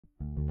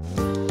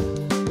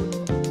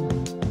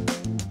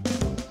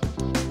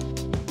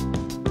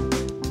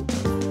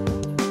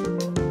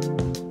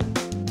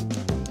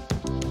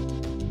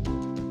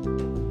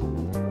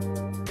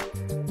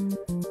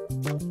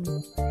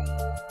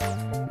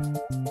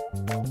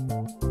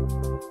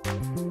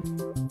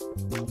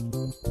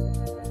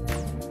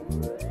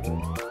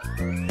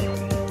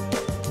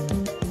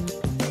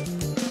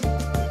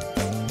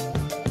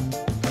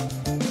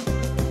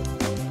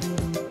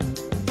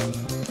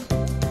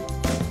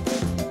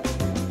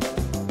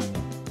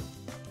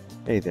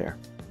Hey there,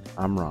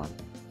 I'm Ron.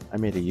 I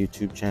made a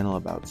YouTube channel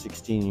about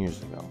 16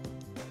 years ago.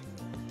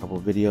 A couple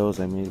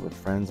videos I made with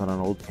friends on an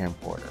old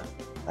camcorder,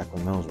 back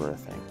when those were a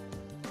thing.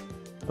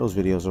 Those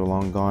videos are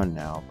long gone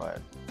now,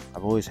 but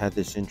I've always had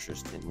this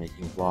interest in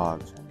making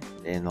vlogs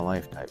and day in the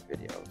life type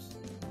videos.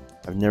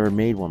 I've never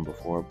made one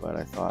before, but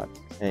I thought,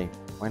 hey,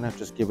 why not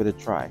just give it a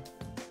try?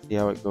 See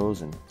how it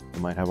goes, and we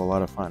might have a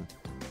lot of fun.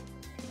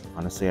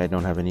 Honestly, I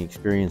don't have any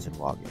experience in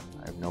vlogging.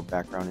 I have no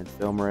background in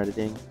film or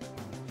editing.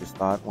 Just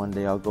thought one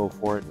day I'll go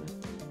for it,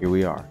 and here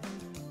we are.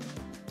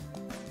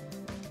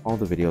 All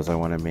the videos I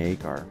want to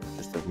make are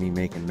just of me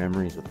making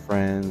memories with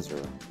friends or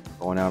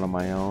going out on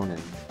my own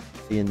and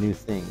seeing new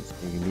things,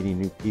 maybe meeting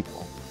new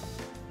people.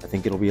 I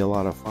think it'll be a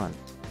lot of fun.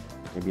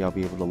 Maybe I'll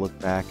be able to look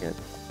back at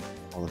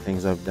all the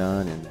things I've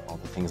done and all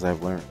the things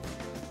I've learned.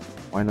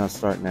 Why not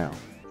start now?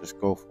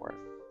 Just go for it.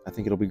 I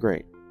think it'll be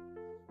great.